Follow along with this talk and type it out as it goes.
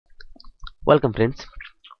Welcome friends,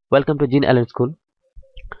 welcome to Gene Allen School.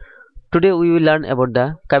 Today we will learn about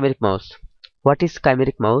the chimeric mouse. What is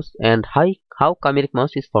chimeric mouse and how chimeric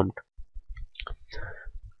mouse is formed.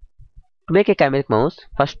 To make a chimeric mouse,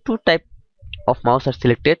 first two types of mouse are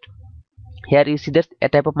selected. Here you see that a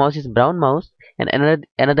type of mouse is brown mouse and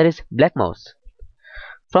another is black mouse.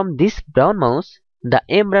 From this brown mouse, the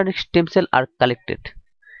embryonic stem cells are collected,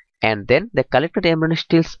 and then the collected embryonic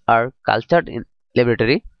cells are cultured in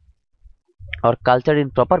laboratory or cultured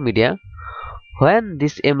in proper media. When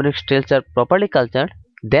these embryonic cells are properly cultured,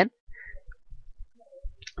 then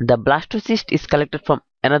the blastocyst is collected from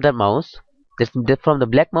another mouse. From the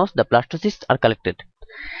black mouse, the blastocysts are collected,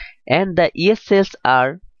 and the ES cells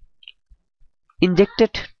are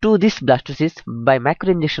injected to this blastocyst by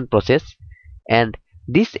microinjection process, and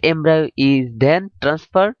this embryo is then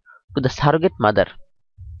transferred to the surrogate mother.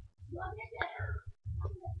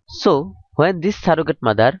 So, when this surrogate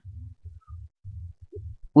mother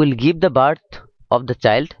will give the birth of the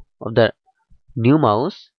child of the new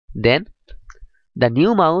mouse, then the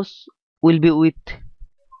new mouse will be with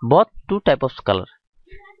both two types of color.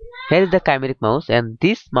 Here is the chimeric mouse, and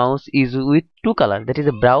this mouse is with two colors, that is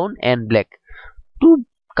a brown and black.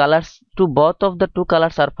 Both of the two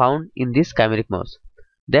colors are found in this chimeric mouse.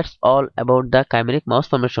 That's all about the chimeric mouse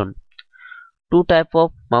formation. Two types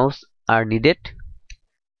of mouse are needed.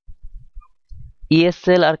 ES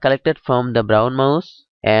cell are collected from the brown mouse,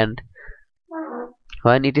 and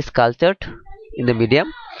when it is cultured in the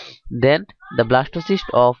medium, then the blastocyst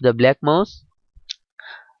of the black mouse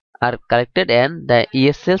are collected and the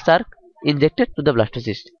ES cells are injected to the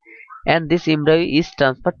blastocyst, and this embryo is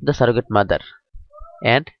transferred to the surrogate mother,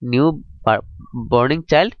 and new born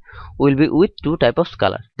child will be with two types of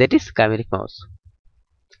color, that is chimeric mouse.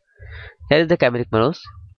 Here is the chimeric mouse.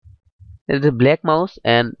 There is a black mouse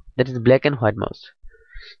and that is black and white mouse.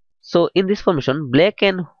 So in this formation, black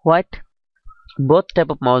and white both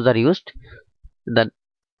type of mouse are used. The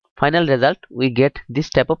final result, we get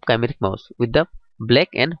this type of chimeric mouse with the black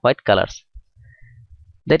and white colors.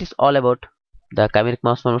 That is all about the chimeric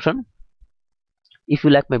mouse formation. If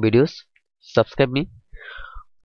you like my videos, subscribe me.